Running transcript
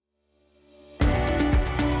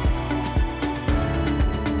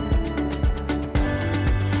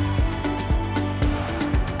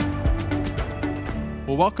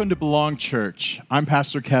welcome to Belong Church. I'm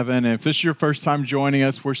Pastor Kevin, and if this is your first time joining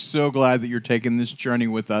us, we're so glad that you're taking this journey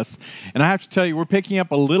with us. And I have to tell you, we're picking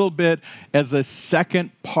up a little bit as a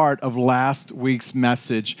second part of last week's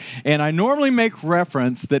message. And I normally make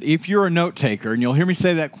reference that if you're a note taker, and you'll hear me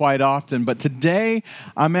say that quite often, but today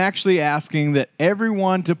I'm actually asking that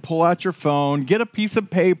everyone to pull out your phone, get a piece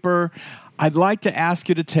of paper. I'd like to ask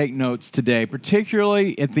you to take notes today,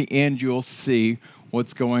 particularly at the end you'll see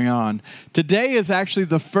what's going on. Today is actually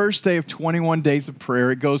the first day of 21 Days of Prayer.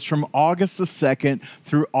 It goes from August the 2nd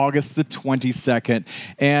through August the 22nd.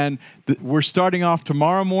 And we're starting off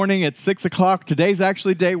tomorrow morning at 6 o'clock. Today's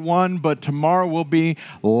actually day one, but tomorrow we'll be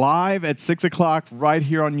live at 6 o'clock right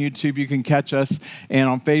here on YouTube. You can catch us. And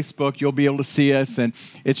on Facebook, you'll be able to see us. And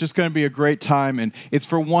it's just going to be a great time. And it's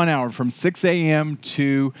for 1 hour from 6 a.m.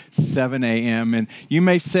 to 7 a.m. And you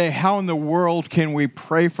may say, how in the world can we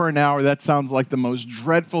pray for an hour? That sounds like the most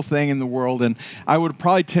dreadful thing in the world. And I would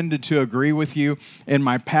probably tended to agree with you in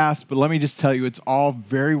my past. But let me just tell you, it's all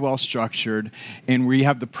very well structured. And we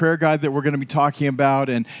have the prayer guide that we're going to be talking about.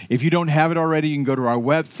 And if you don't have it already, you can go to our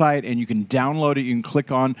website and you can download it. You can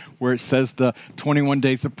click on where it says the 21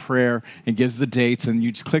 Days of Prayer and gives the dates. And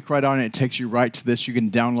you just click right on it. It takes you right to this. You can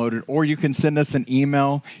download it. Or you can send us an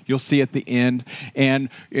email. You'll see at the end. And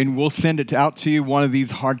we'll send it out to you. One of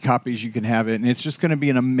these hard copies, you can have it. And it's just going to be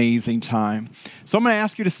an amazing time. So I'm going to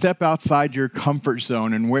ask you to step outside your comfort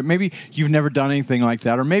zone. And where maybe you've never done anything like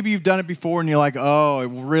that. Or maybe you've done it before and you're like, oh, it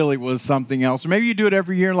really was something else. Or maybe you do it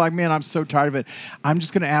every year and like, man, I'm so tired of it. I'm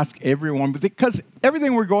just going to ask everyone, because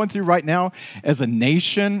everything we're going through right now as a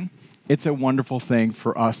nation, it's a wonderful thing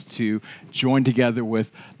for us to join together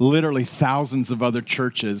with literally thousands of other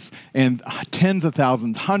churches and tens of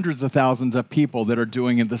thousands, hundreds of thousands of people that are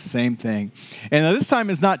doing the same thing. And this time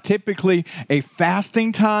is not typically a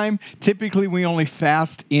fasting time. Typically, we only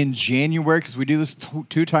fast in January because we do this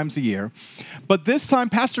two times a year. But this time,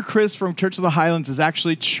 Pastor Chris from Church of the Highlands has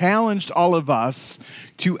actually challenged all of us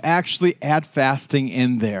to actually add fasting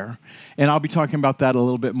in there. And I'll be talking about that a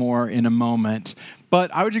little bit more in a moment. But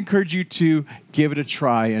I would encourage you to give it a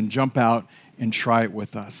try and jump out and try it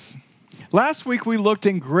with us. Last week, we looked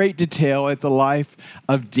in great detail at the life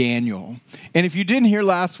of Daniel. And if you didn't hear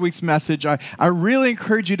last week's message, I really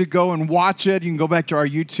encourage you to go and watch it. You can go back to our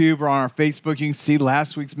YouTube or on our Facebook. You can see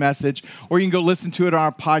last week's message, or you can go listen to it on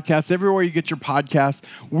our podcast. Everywhere you get your podcast,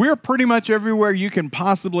 we're pretty much everywhere you can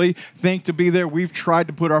possibly think to be there. We've tried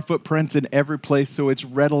to put our footprints in every place so it's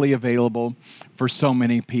readily available for so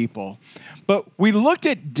many people. But we looked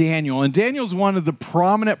at Daniel, and Daniel's one of the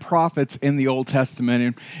prominent prophets in the Old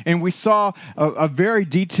Testament, and we saw a very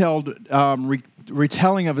detailed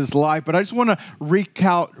retelling of his life, but I just want to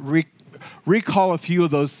recall a few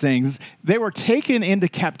of those things. They were taken into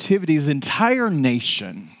captivity, his entire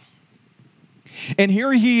nation. And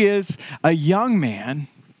here he is, a young man,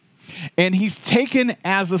 and he's taken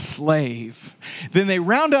as a slave. Then they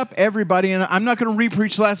round up everybody, and I'm not going to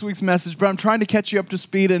re-preach last week's message, but I'm trying to catch you up to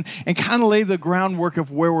speed and kind of lay the groundwork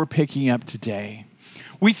of where we're picking up today.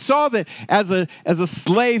 We saw that as a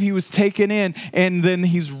slave, he was taken in, and then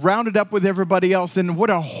he's rounded up with everybody else, and what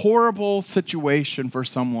a horrible situation for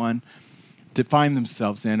someone to find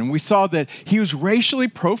themselves in. And we saw that he was racially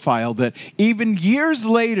profiled, that even years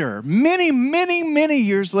later, many, many, many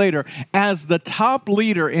years later, as the top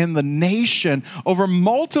leader in the nation, over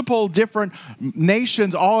multiple different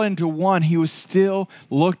nations all into one, he was still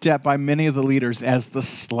looked at by many of the leaders as the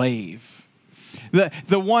slave.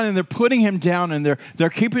 The one, and they're putting him down, and they're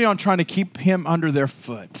keeping on trying to keep him under their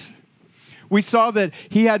foot. We saw that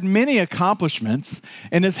he had many accomplishments,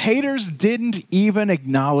 and his haters didn't even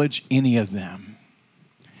acknowledge any of them.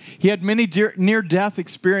 He had many near-death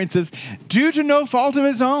experiences due to no fault of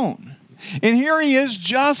his own. And here he is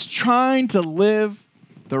just trying to live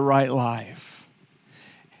the right life.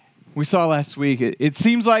 We saw last week, it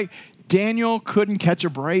seems like Daniel couldn't catch a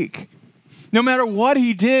break. No matter what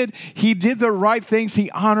he did the right things.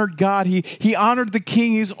 He honored God. He honored the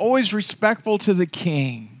king. He was always respectful to the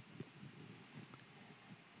king.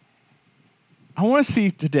 I want to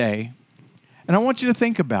see today, and I want you to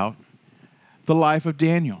think about the life of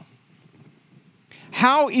Daniel.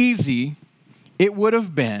 How easy it would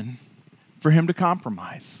have been for him to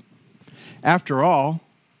compromise. After all,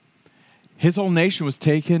 his whole nation was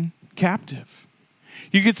taken captive.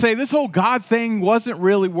 You could say this whole God thing wasn't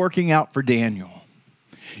really working out for Daniel.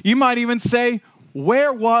 You might even say,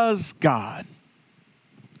 where was God?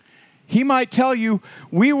 He might tell you,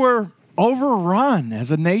 we were overrun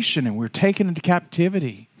as a nation and we were taken into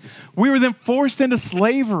captivity. We were then forced into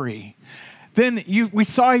slavery. Then we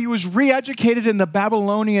saw he was re-educated in the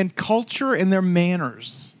Babylonian culture and their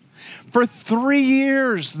manners. For 3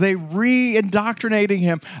 years, they re-indoctrinating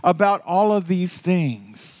him about all of these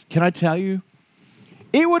things. Can I tell you?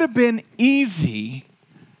 It would have been easy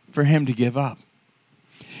for him to give up.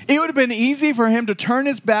 It would have been easy for him to turn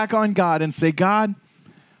his back on God and say, God,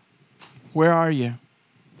 where are you?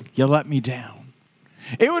 You let me down.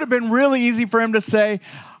 It would have been really easy for him to say,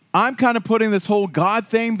 I'm kind of putting this whole God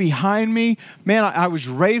thing behind me. Man, I was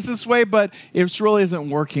raised this way, but it really isn't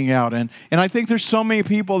working out. And I think there's so many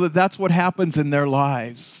people that that's what happens in their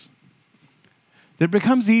lives. That it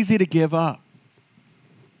becomes easy to give up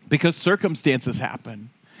because circumstances happen.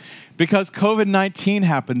 Because COVID-19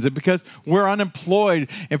 happens, and because we're unemployed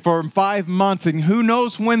and for 5 months, and who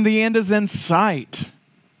knows when the end is in sight.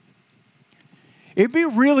 It'd be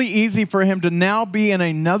really easy for him to now be in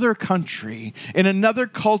another country, in another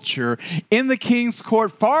culture, in the king's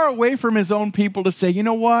court, far away from his own people, to say, you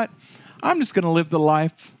know what? I'm just going to live the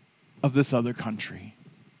life of this other country.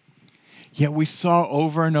 Yet we saw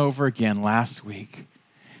over and over again last week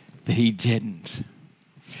that he didn't.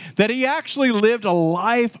 That he actually lived a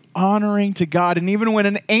life honoring to God. And even when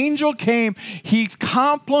an angel came, he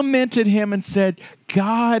complimented him and said,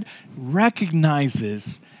 God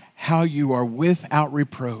recognizes how you are without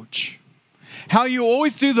reproach. How you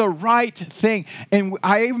always do the right thing. And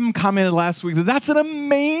I even commented last week that that's an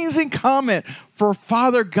amazing comment for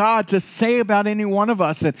Father God to say about any one of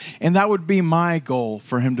us. And that would be my goal,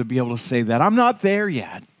 for him to be able to say that. I'm not there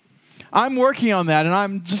yet. I'm working on that, and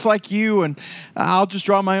I'm just like you, and I'll just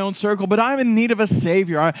draw my own circle, but I'm in need of a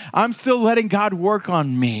Savior. I'm still letting God work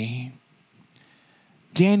on me.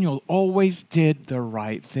 Daniel always did the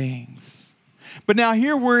right things. But now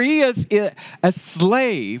here where he is a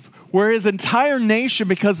slave, where his entire nation,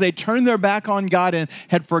 because they turned their back on God and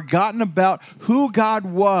had forgotten about who God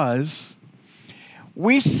was,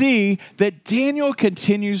 we see that Daniel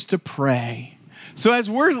continues to pray. So as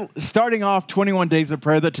we're starting off 21 days of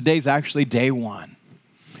prayer, that today's actually day 1.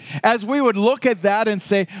 As we would look at that and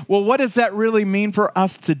say, well, what does that really mean for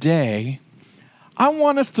us today? I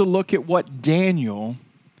want us to look at what Daniel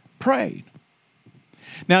prayed.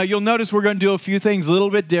 Now, you'll notice we're going to do a few things a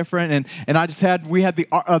little bit different. And we had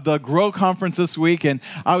the Grow conference this week, and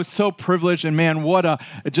I was so privileged. And man,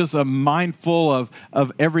 just a mindful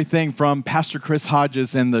of everything from Pastor Chris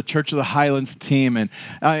Hodges and the Church of the Highlands team. And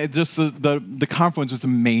just the conference was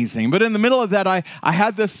amazing. But in the middle of that, I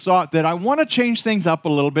had this thought that I want to change things up a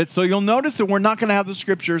little bit. So you'll notice that we're not going to have the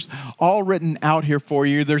scriptures all written out here for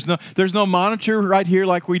you. There's no monitor right here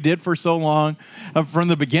like we did for so long, from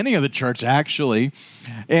the beginning of the church, actually.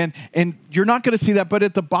 And you're not going to see that, but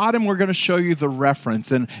at the bottom we're going to show you the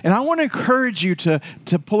reference. And I want to encourage you to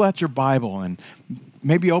pull out your Bible and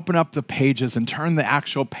maybe open up the pages and turn the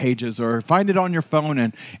actual pages, or find it on your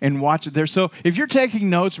phone and watch it there. So if you're taking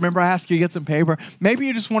notes, remember I asked you to get some paper. Maybe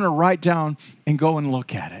you just want to write down and go and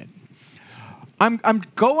look at it. I'm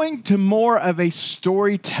going to more of a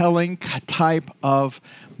storytelling type of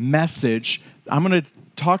message. I'm going to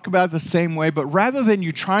talk about it the same way, but rather than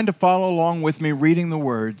you trying to follow along with me reading the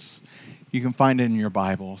words, you can find it in your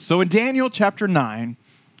Bible. So in Daniel chapter 9,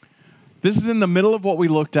 this is in the middle of what we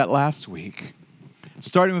looked at last week.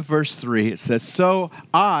 Starting with verse 3, it says, So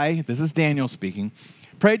I, this is Daniel speaking,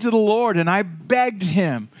 prayed to the Lord and I begged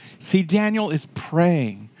him. See, Daniel is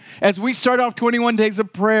praying. As we start off 21 days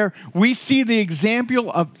of prayer, we see the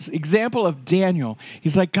example of Daniel.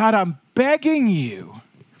 He's like, God, I'm begging you.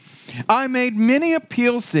 I made many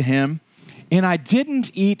appeals to him, and I didn't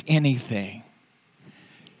eat anything.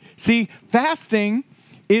 See, fasting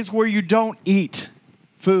is where you don't eat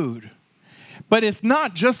food. But it's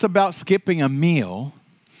not just about skipping a meal.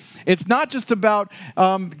 It's not just about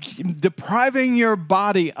depriving your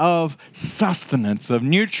body of sustenance, of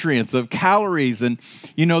nutrients, of calories, and,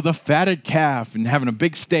 the fatted calf and having a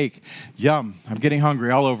big steak. Yum, I'm getting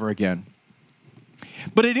hungry all over again.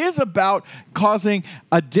 But it is about causing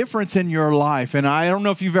a difference in your life. And I don't know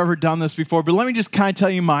if you've ever done this before, but let me just kind of tell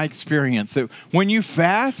you my experience. That when you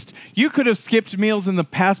fast, you could have skipped meals in the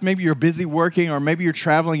past. Maybe you're busy working, or maybe you're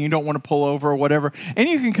traveling, you don't want to pull over or whatever. And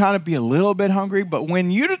you can kind of be a little bit hungry. But when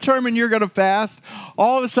you determine you're going to fast,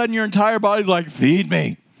 all of a sudden your entire body's like, feed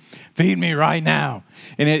me right now.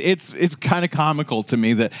 And it's kind of comical to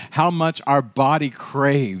me that how much our body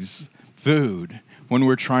craves food when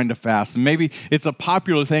we're trying to fast. And maybe it's a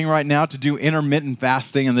popular thing right now to do intermittent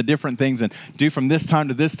fasting and the different things and do from this time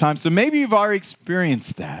to this time. So maybe you've already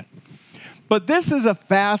experienced that. But this is a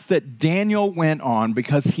fast that Daniel went on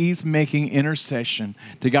because he's making intercession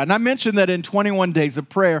to God. And I mentioned that in 21 days of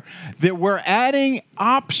prayer that we're adding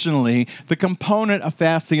optionally the component of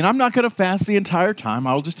fasting. And I'm not going to fast the entire time.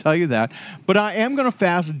 I'll just tell you that. But I am going to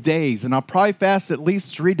fast days. And I'll probably fast at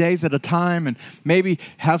least 3 days at a time and maybe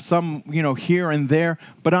have some, here and there.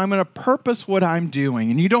 But I'm going to purpose what I'm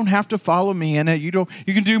doing. And you don't have to follow me in it. You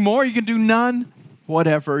can do more, you can do none.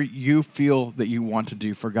 Whatever you feel that you want to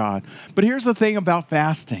do for God. But here's the thing about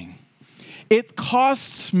fasting. It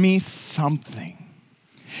costs me something.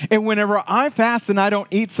 And whenever I fast and I don't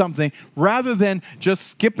eat something, rather than just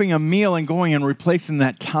skipping a meal and going and replacing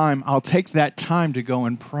that time, I'll take that time to go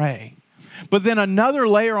and pray. But then another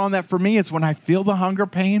layer on that for me is when I feel the hunger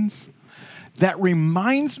pains, that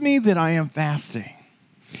reminds me that I am fasting.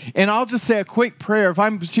 And I'll just say a quick prayer. If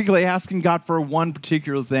I'm particularly asking God for one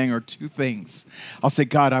particular thing or two things, I'll say,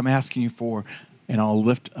 God, I'm asking you for, and I'll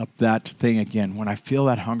lift up that thing again when I feel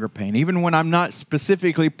that hunger pain. Even when I'm not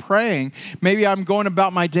specifically praying, maybe I'm going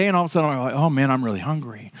about my day and all of a sudden I'm like, oh man, I'm really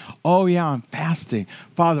hungry. Oh yeah, I'm fasting.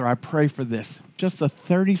 Father, I pray for this. Just a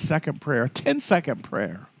 30-second prayer, a 10-second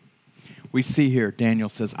prayer. We see here, Daniel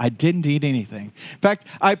says, I didn't eat anything. In fact,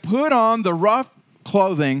 I put on the rough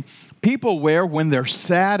clothing people wear when they're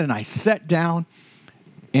sad, and I sat down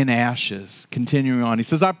in ashes. Continuing on, he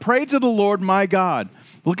says, I prayed to the Lord my God.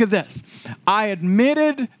 Look at this. I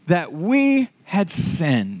admitted that we had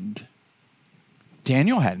sinned.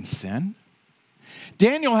 Daniel hadn't sinned.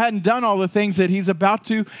 Daniel hadn't done all the things that he's about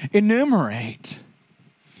to enumerate.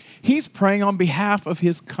 He's praying on behalf of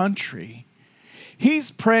his country. He's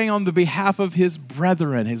praying on the behalf of his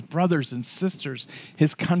brethren, his brothers and sisters,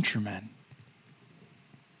 his countrymen.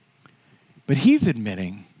 But he's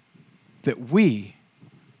admitting that we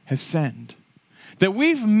have sinned, that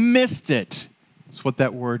we've missed it. That's what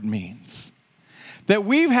that word means. That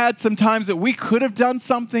we've had some times that we could have done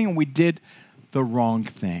something and we did the wrong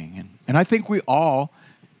thing. And I think we all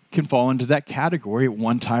can fall into that category at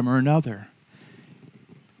one time or another.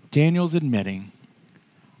 Daniel's admitting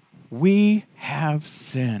we have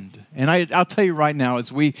sinned. And I'll tell you right now,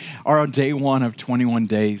 as we are on day 1 of 21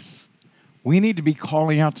 days, we need to be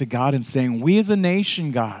calling out to God and saying, we as a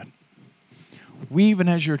nation, God, we even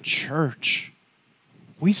as your church,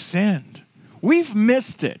 we sinned. We've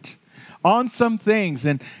missed it on some things.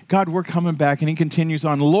 And God, we're coming back. And he continues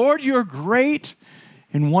on, Lord, you're great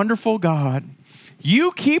and wonderful God.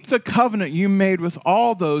 You keep the covenant you made with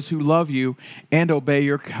all those who love you and obey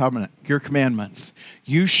your covenant, your commandments.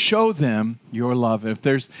 You show them your love. And if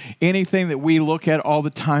there's anything that we look at all the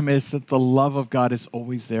time, it's that the love of God is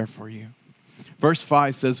always there for you. Verse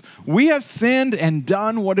 5 says, we have sinned and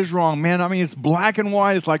done what is wrong. Man, I mean, it's black and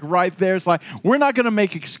white. It's like right there. It's like, we're not going to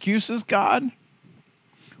make excuses, God.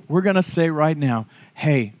 We're going to say right now,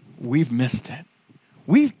 hey, we've missed it.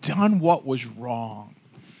 We've done what was wrong.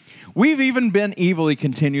 We've even been evil, he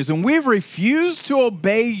continues, and we've refused to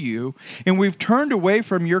obey you, and we've turned away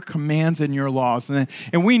from your commands and your laws. And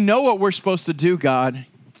we know what we're supposed to do, God,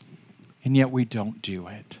 and yet we don't do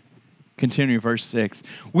it. Continue, verse 6.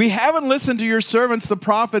 We haven't listened to your servants, the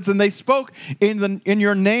prophets, and they spoke in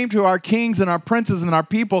your name to our kings and our princes and our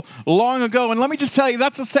people long ago. And let me just tell you,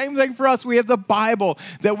 that's the same thing for us. We have the Bible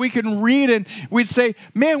that we can read, and we'd say,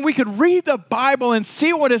 man, we could read the Bible and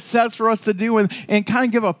see what it says for us to do and kind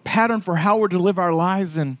of give a pattern for how we're to live our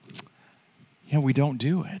lives. And we don't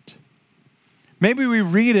do it. Maybe we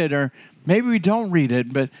read it, or maybe we don't read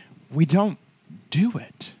it, but we don't do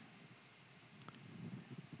it.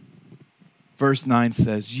 Verse 9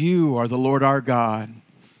 says, you are the Lord our God.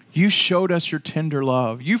 You showed us your tender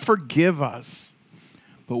love. You forgive us,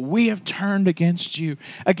 but we have turned against you.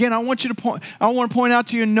 Again, I want to point out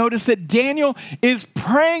to you and notice that Daniel is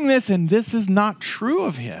praying this, and this is not true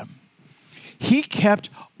of him. He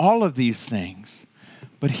kept all of these things,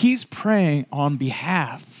 but he's praying on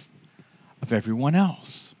behalf of everyone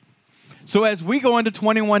else. So as we go into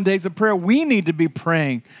 21 days of prayer, we need to be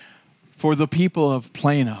praying for the people of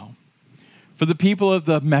Plano, for the people of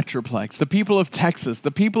the Metroplex, the people of Texas,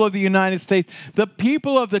 the people of the United States, the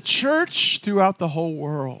people of the church throughout the whole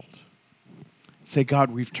world. Say,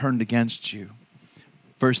 God, we've turned against you.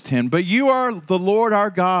 Verse 10, but you are the Lord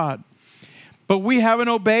our God, but we haven't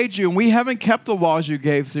obeyed you, and we haven't kept the laws you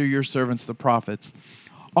gave through your servants, the prophets.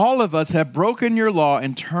 All of us have broken your law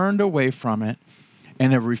and turned away from it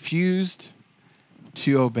and have refused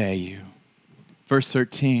to obey you. Verse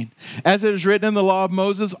 13, as it is written in the law of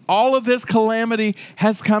Moses, all of this calamity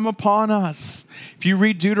has come upon us. If you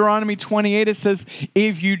read Deuteronomy 28, it says,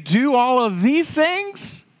 if you do all of these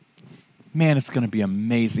things, man, it's going to be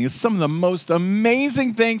amazing. It's some of the most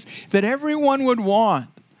amazing things that everyone would want.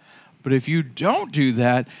 But if you don't do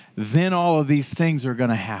that, then all of these things are going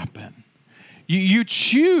to happen. You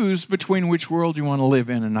choose between which world you want to live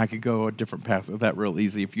in, and I could go a different path with that real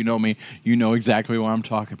easy. If you know me, you know exactly what I'm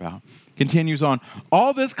talking about. Continues on.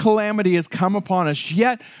 All this calamity has come upon us,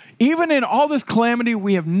 yet even in all this calamity,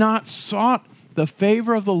 we have not sought the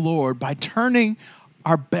favor of the Lord by turning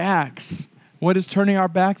our backs. What is turning our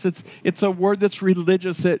backs? It's a word that's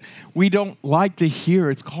religious that we don't like to hear.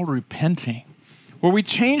 It's called repenting. Where we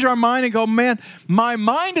change our mind and go, man, my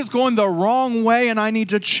mind is going the wrong way and I need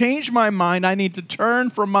to change my mind. I need to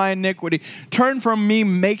turn from my iniquity, turn from me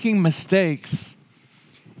making mistakes.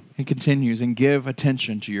 It continues, and give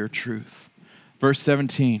attention to your truth. Verse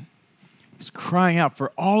 17, he's crying out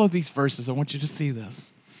for all of these verses. I want you to see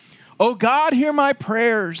this. Oh God, hear my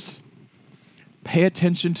prayers. Pay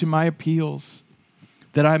attention to my appeals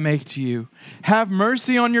that I make to you. Have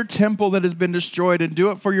mercy on your temple that has been destroyed and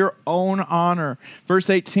do it for your own honor. Verse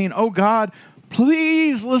 18, oh God,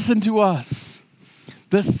 please listen to us.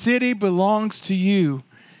 The city belongs to you.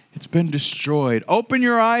 It's been destroyed. Open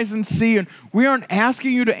your eyes and see. And we aren't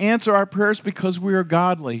asking you to answer our prayers because we are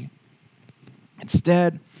godly.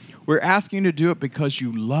 Instead, we're asking you to do it because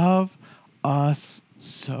you love us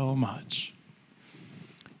so much.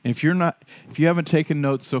 And if you haven't taken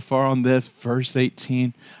notes so far on this, verse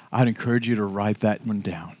 18, I'd encourage you to write that one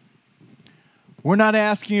down. We're not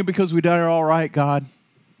asking you because we done it all right, God.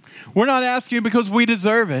 We're not asking you because we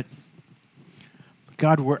deserve it.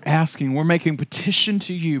 God, we're making petition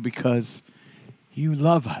to you because you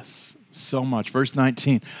love us so much. Verse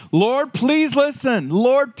 19, Lord, please listen.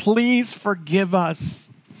 Lord, please forgive us.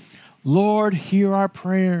 Lord, hear our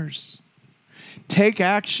prayers. Take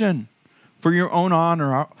action for your own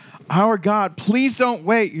honor. Our God, please don't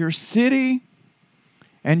wait. Your city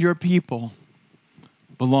and your people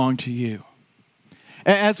belong to you.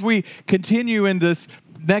 As we continue in this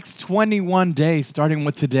next 21 days, starting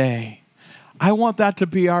with today, I want that to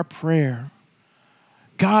be our prayer.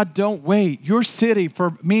 God, don't wait. Your city,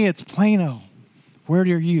 for me, it's Plano. Where are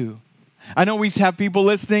you? I know we have people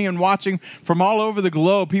listening and watching from all over the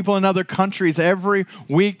globe, people in other countries every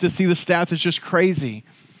week to see the stats. It's just crazy.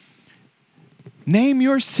 Name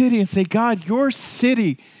your city and say, God, your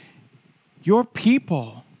city, your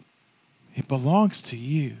people, it belongs to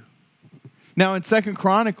you. Now in 2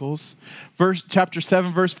 Chronicles, chapter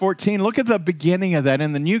 7, verse 14, look at the beginning of that.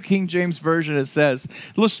 In the New King James Version, it says,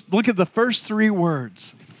 look at the first three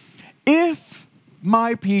words. If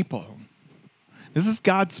my people, this is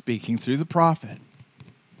God speaking through the prophet.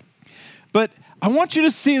 But I want you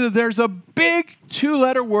to see that there's a big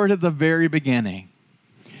two-letter word at the very beginning.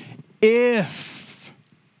 If.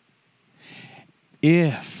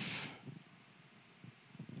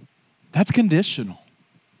 That's conditional.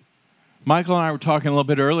 Michael and I were talking a little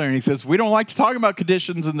bit earlier, and he says, we don't like to talk about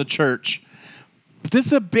conditions in the church. But this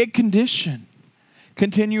is a big condition.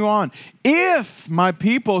 Continue on. If my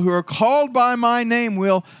people who are called by my name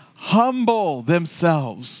will humble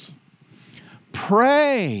themselves,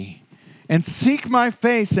 pray, and seek my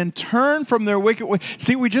face and turn from their wicked way.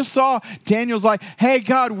 See, we just saw Daniel's like, hey,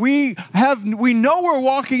 God, we know we're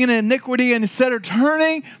walking in iniquity, and instead of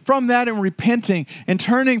turning from that and repenting and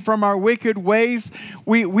turning from our wicked ways,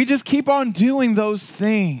 we just keep on doing those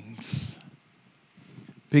things.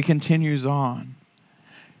 But he continues on.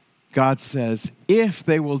 God says, if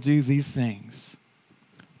they will do these things,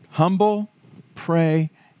 humble, pray,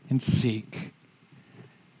 and seek,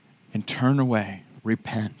 and turn away,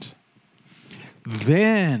 repent,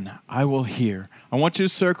 then I will hear. I want you to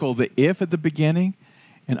circle the if at the beginning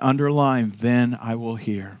and underline, then I will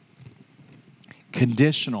hear.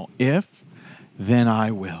 Conditional. If, then I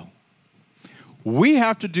will. We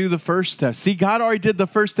have to do the first step. See, God already did the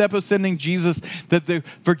first step of sending Jesus, that the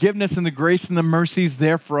forgiveness and the grace and the mercy is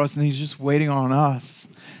there for us, and he's just waiting on us.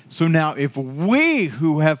 So now if we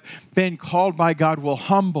who have been called by God will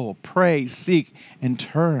humble, pray, seek, and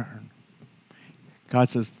turn, God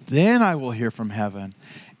says, then I will hear from heaven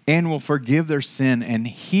and will forgive their sin and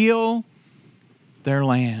heal their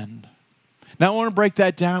land. Now I want to break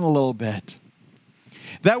that down a little bit.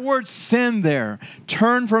 That word sin there,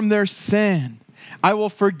 turn from their sin. I will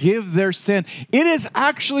forgive their sin. It is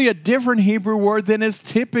actually a different Hebrew word than is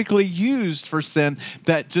typically used for sin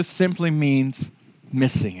that just simply means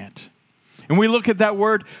missing it. And we look at that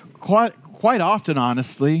word quite often,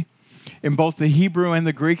 honestly, in both the Hebrew and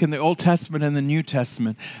the Greek, in the Old Testament and the New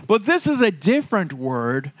Testament. But this is a different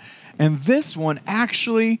word, and this one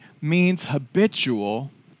actually means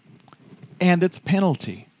habitual, and it's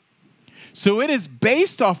penalty. So it is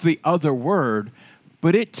based off the other word,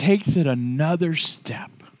 but it takes it another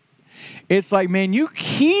step. It's like, man, you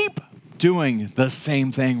keep doing the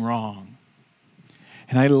same thing wrong.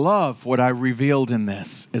 And I love what I revealed in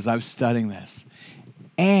this as I was studying this.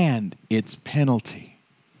 And its penalty.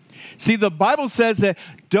 See, the Bible says that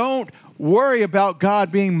don't worry about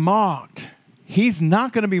God being mocked. He's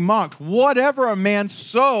not going to be mocked. Whatever a man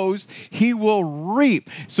sows, he will reap.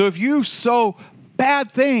 So if you sow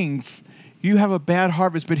bad things, you have a bad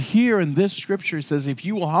harvest. But here in this scripture, it says, if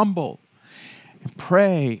you will humble and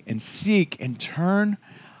pray and seek and turn,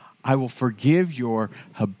 I will forgive your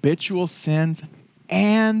habitual sins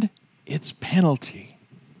and its penalty.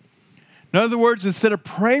 In other words, instead of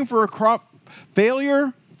praying for a crop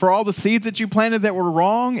failure, for all the seeds that you planted that were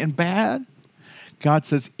wrong and bad, God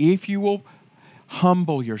says, if you will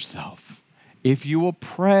humble yourself, if you will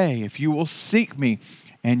pray, if you will seek me,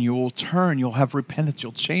 and you will turn, you'll have repentance,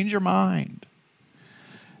 you'll change your mind,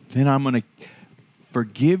 then I'm going to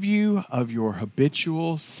forgive you of your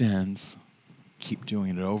habitual sins. Keep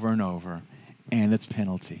doing it over and over, and its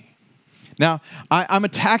penalty. Now, I'm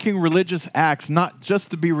attacking religious acts, not just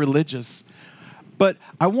to be religious, but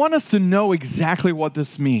I want us to know exactly what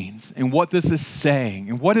this means and what this is saying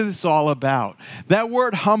and what it is all about. That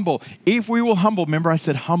word humble, if we will humble, remember I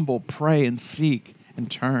said humble, pray and seek and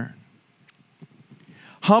turn.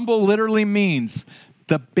 Humble literally means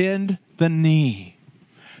to bend the knee,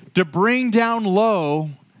 to bring down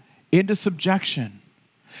low into subjection.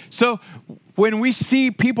 So when we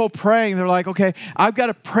see people praying, they're like, okay, I've got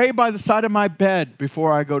to pray by the side of my bed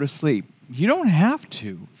before I go to sleep. You don't have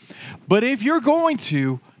to. But if you're going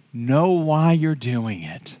to, know why you're doing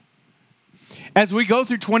it. As we go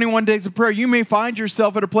through 21 days of prayer, you may find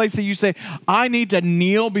yourself at a place that you say, I need to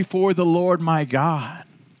kneel before the Lord my God.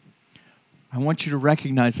 I want you to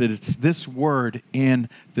recognize that it's this word in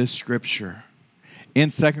this scripture.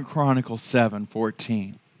 In 2 Chronicles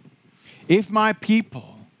 7:14. If my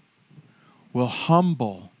people will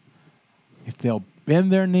humble, if they'll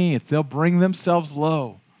bend their knee, if they'll bring themselves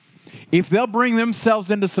low, if they'll bring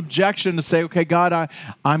themselves into subjection to say, okay, God,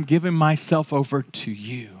 I'm giving myself over to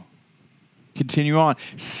you. Continue on.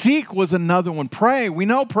 Seek was another one. Pray. We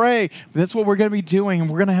know pray. That's what we're going to be doing, and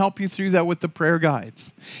we're going to help you through that with the prayer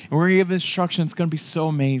guides. And we're going to give instructions. It's going to be so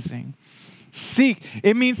amazing. Seek.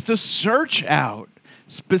 It means to search out,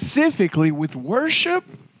 specifically with worship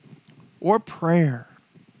or prayer.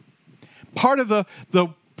 Part of the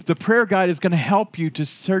prayer guide is going to help you to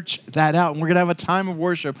search that out. And we're going to have a time of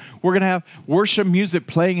worship. We're going to have worship music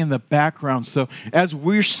playing in the background. So as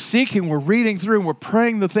we're seeking, we're reading through, and we're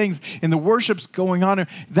praying the things, and the worship's going on.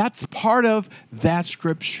 That's part of that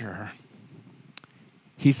scripture.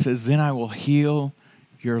 He says, then I will heal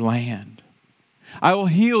your land. I will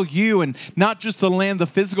heal you, and not just the land, the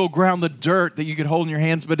physical ground, the dirt that you could hold in your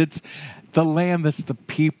hands, but it's the land that's the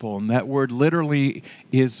people. And that word literally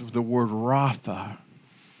is the word Rapha.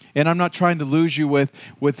 And I'm not trying to lose you with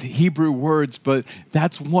Hebrew words, but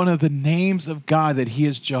that's one of the names of God, that he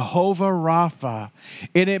is Jehovah Rapha.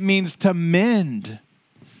 And it means to mend,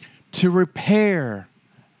 to repair.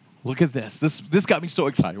 Look at this. This got me so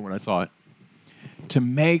excited when I saw it. To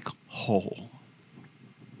make whole.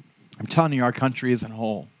 I'm telling you, our country isn't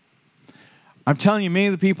whole. I'm telling you, many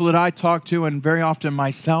of the people that I talk to, and very often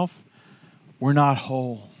myself, we're not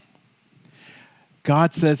whole.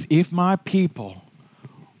 God says, if my people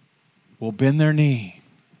will bend their knee,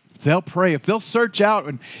 if they'll pray, if they'll search out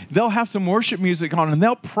and they'll have some worship music on and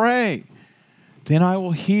they'll pray, then I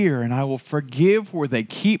will hear and I will forgive where they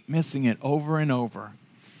keep missing it over and over.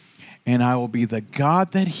 And I will be the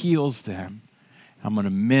God that heals them. I'm going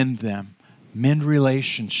to mend them, mend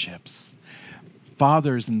relationships.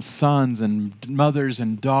 Fathers and sons and mothers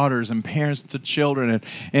and daughters and parents to children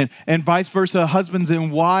and vice versa, husbands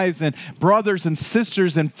and wives and brothers and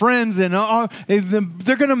sisters and friends. And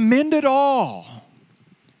they're going to mend it all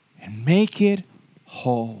and make it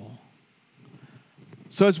whole.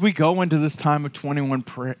 So as we go into this time of 21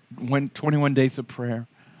 days of prayer,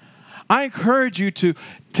 I encourage you to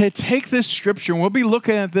take this scripture, and we'll be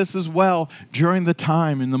looking at this as well during the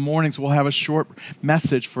time. In the mornings, we'll have a short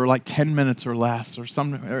message for like 10 minutes or less, or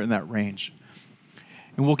somewhere in that range.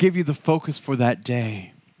 And we'll give you the focus for that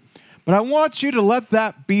day. But I want you to let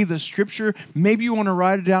that be the scripture. Maybe you want to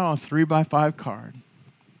write it down on a 3x5 card.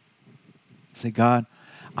 Say, God,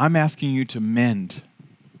 I'm asking you to mend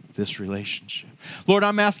this relationship. Lord,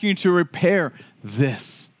 I'm asking you to repair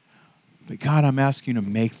this. But God, I'm asking you to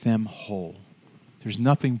make them whole. There's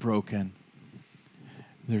nothing broken.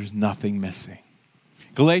 There's nothing missing.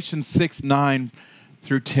 Galatians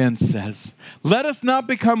 6:9-10 says, let us not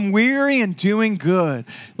become weary in doing good.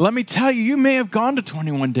 Let me tell you, you may have gone to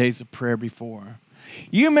 21 days of prayer before.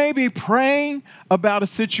 You may be praying about a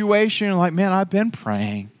situation, like, man, I've been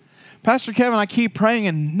praying, Pastor Kevin, I keep praying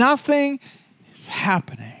and nothing is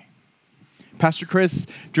happening. Pastor Chris,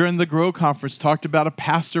 during the Grow Conference, talked about a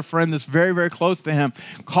pastor friend that's very, very close to him,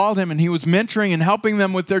 called him, and he was mentoring and helping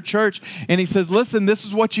them with their church. And he says, listen, this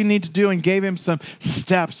is what you need to do, and gave him some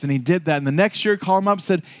steps, and he did that. And the next year, called him up and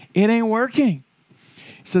said, it ain't working.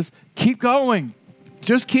 He says, keep going.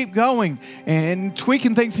 Just keep going and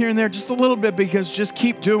tweaking things here and there just a little bit, because just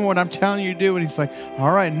keep doing what I'm telling you to do. And he's like,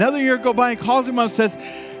 all right. Another year go by, and calls him up and says,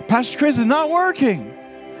 Pastor Chris, it's not working.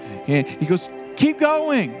 And he goes, keep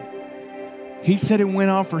going. He said it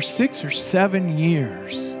went on for 6 or 7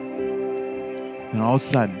 years. And all of a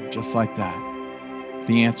sudden, just like that,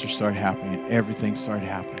 the answers started happening. Everything started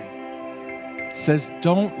happening. It says,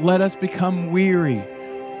 don't let us become weary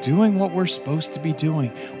doing what we're supposed to be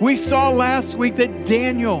doing. We saw last week that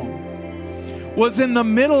Daniel was in the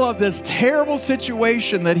middle of this terrible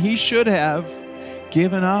situation that he should have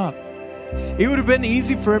given up. It would have been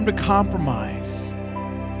easy for him to compromise.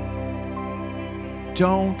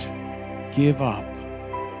 Don't give up.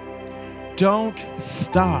 Don't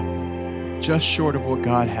stop just short of what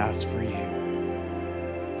God has for you.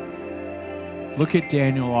 Look at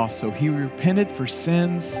Daniel also. He repented for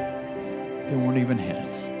sins that weren't even his.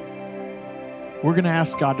 We're going to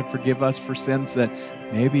ask God to forgive us for sins that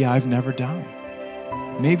maybe I've never done.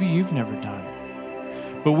 Maybe you've never done.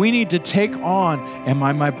 But we need to take on, am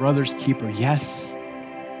I my brother's keeper? Yes.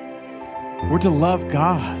 We're to love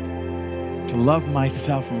God, to love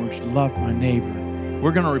myself, and we're to love my neighbor.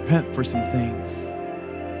 We're going to repent for some things.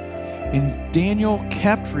 And Daniel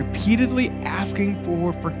kept repeatedly asking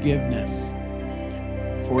for forgiveness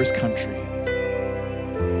for his country.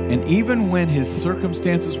 And even when his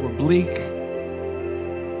circumstances were bleak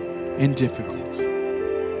and difficult.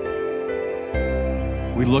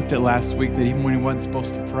 We looked at last week that even when he wasn't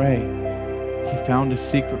supposed to pray, he found a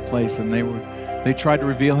secret place, and they tried to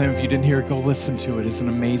reveal him. If you didn't hear it, go listen to it. It's an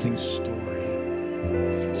amazing story.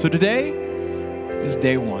 So today is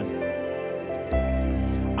day 1.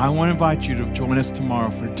 I want to invite you to join us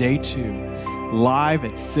tomorrow for day 2, live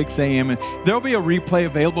at 6 a.m. And there'll be a replay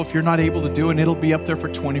available if you're not able to do it, and it'll be up there for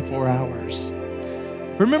 24 hours.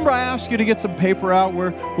 Remember, I asked you to get some paper out.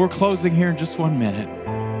 We're closing here in just 1 minute.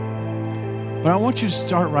 But I want you to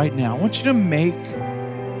start right now. I want you to make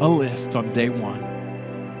a list on day 1.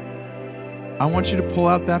 I want you to pull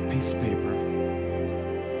out that piece of paper.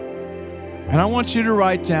 And I want you to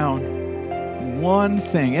write down one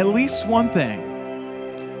thing, at least one thing,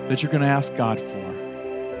 that you're going to ask God for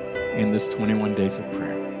in this 21 days of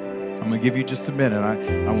prayer. I'm going to give you just a minute.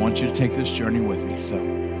 I want you to take this journey with me. So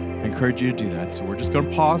I encourage you to do that. So we're just going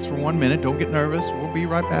to pause for 1 minute. Don't get nervous. We'll be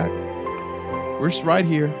right back. We're just right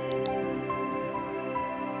here.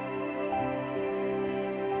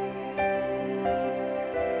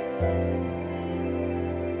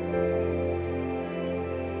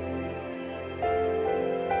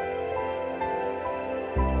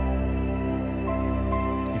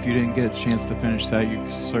 If you didn't get a chance to finish that, you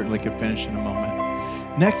certainly can finish in a moment.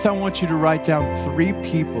 Next, I want you to write down 3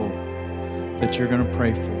 people that you're going to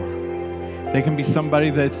pray for. They can be somebody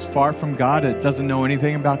that's far from God, that doesn't know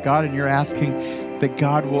anything about God, and you're asking that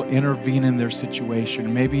God will intervene in their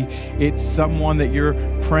situation. Maybe it's someone that you're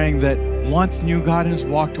praying that once knew God and has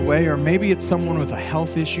walked away, or maybe it's someone with a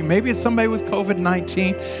health issue. Maybe it's somebody with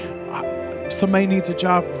COVID-19. Somebody needs a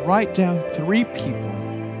job. Write down 3 people.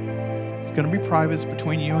 It's going to be private. It's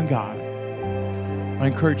between you and God. I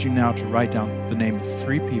encourage you now to write down the names of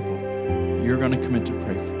 3 people that you're going to commit to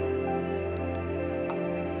pray for.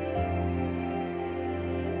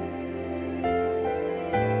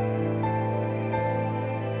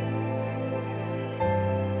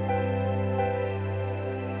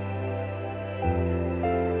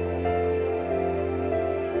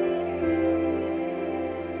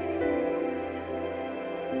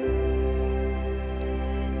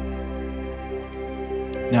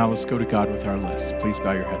 Now let's go to God with our list. Please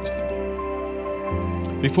bow your heads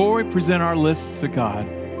with me. Before we present our lists to God,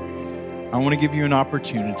 I want to give you an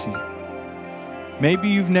opportunity. Maybe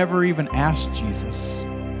you've never even asked Jesus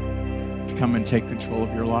to come and take control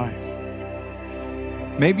of your life.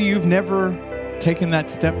 Maybe you've never taken that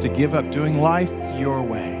step to give up doing life your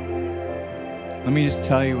way. Let me just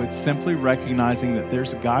tell you, it's simply recognizing that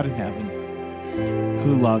there's a God in heaven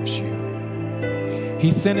who loves you.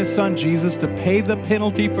 He sent his son Jesus to pay the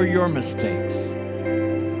penalty for your mistakes.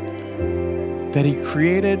 That he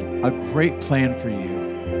created a great plan for you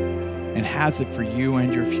and has it for you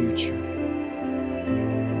and your future.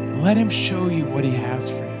 Let him show you what he has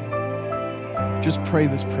for you. Just pray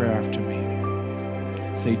this prayer after me.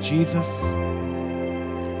 Say, Jesus,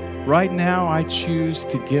 right now I choose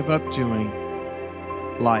to give up doing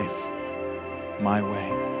life my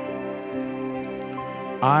way.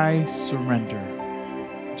 I surrender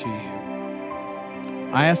to you.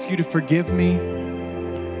 I ask you to forgive me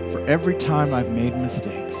for every time I've made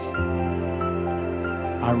mistakes.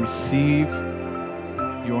 I receive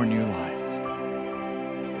your new life.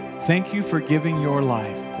 Thank you for giving your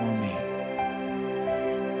life for me.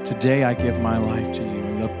 Today I give my life to you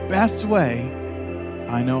in the best way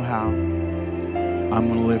I know how. I'm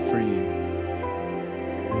going to live for you.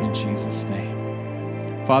 In Jesus' name.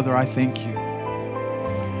 Father, I thank you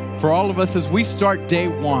for all of us as we start day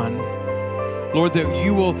one. Lord, that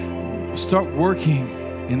you will start working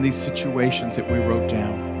in these situations that we wrote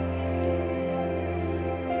down.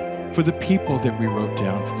 For the people that we wrote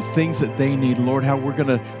down, for the things that they need, Lord, how we're going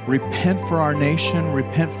to repent for our nation,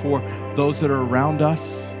 repent for those that are around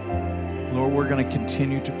us. Lord, we're going to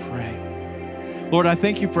continue to pray. Lord, I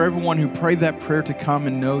thank you for everyone who prayed that prayer to come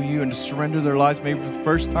and know you and to surrender their lives, maybe for the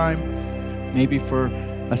first time, maybe for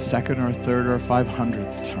a second or a third or a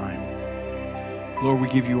 500th time. Lord, we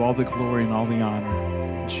give you all the glory and all the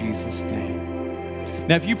honor in Jesus' name.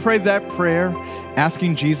 Now, if you prayed that prayer,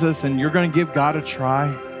 asking Jesus, and you're going to give God a try,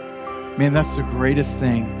 man, that's the greatest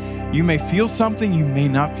thing. You may feel something, you may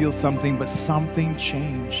not feel something, but something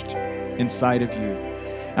changed inside of you.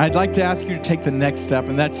 And I'd like to ask you to take the next step,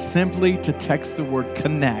 and that's simply to text the word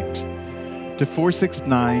CONNECT to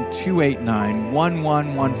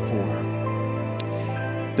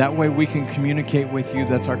 469-289-1114. That way we can communicate with you.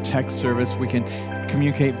 That's our text service. We can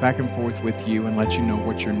communicate back and forth with you and let you know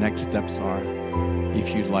what your next steps are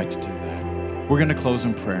if you'd like to do that. We're going to close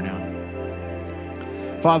in prayer now.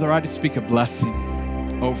 Father, I just speak a blessing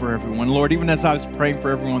over everyone. Lord, even as I was praying for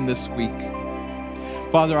everyone this week,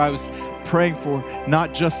 Father, I was praying for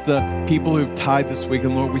not just the people who've tithed this week,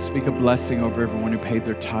 and Lord, we speak a blessing over everyone who paid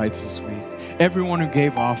their tithes this week, everyone who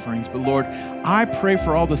gave offerings. But Lord, I pray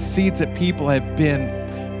for all the seeds that people have been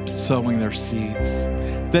sowing their seeds,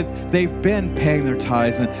 that they've been paying their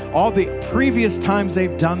tithes, and all the previous times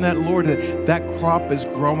they've done that, Lord, that crop is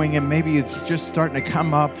growing and maybe it's just starting to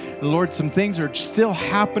come up. And Lord, some things are still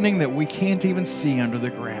happening that we can't even see under the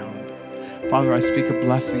ground. Father, I speak a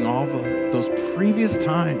blessing all of those previous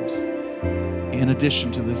times in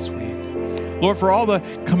addition to this week. Lord, for all the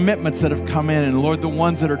commitments that have come in, and Lord, the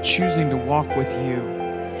ones that are choosing to walk with you,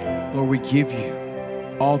 Lord, we give you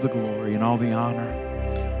all the glory and all the honor.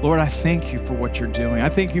 Lord, I thank you for what you're doing. I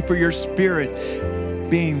thank you for your Spirit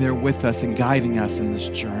being there with us and guiding us in this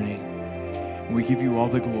journey. And we give you all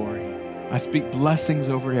the glory. I speak blessings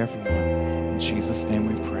over everyone. In Jesus'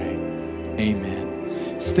 name we pray.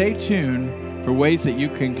 Amen. Stay tuned for ways that you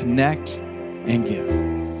can connect and give.